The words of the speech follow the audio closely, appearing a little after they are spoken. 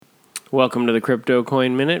Welcome to the Crypto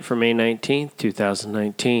Coin Minute for May 19th,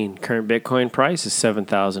 2019. Current Bitcoin price is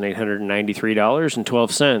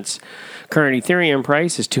 $7,893.12. Current Ethereum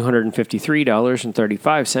price is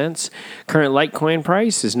 $253.35. Current Litecoin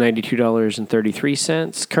price is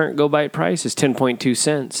 $92.33. Current GoByte price is 10.2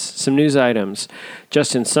 cents. Some news items.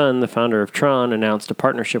 Justin Sun, the founder of Tron, announced a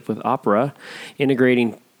partnership with Opera,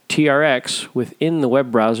 integrating TRX within the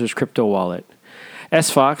web browser's crypto wallet.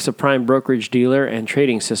 SFOX, a prime brokerage dealer and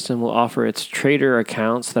trading system, will offer its trader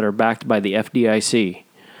accounts that are backed by the FDIC.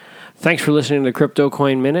 Thanks for listening to the Crypto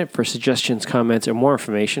Coin Minute. For suggestions, comments, or more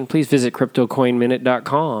information, please visit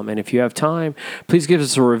CryptoCoinMinute.com. And if you have time, please give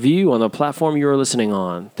us a review on the platform you are listening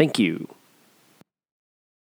on. Thank you.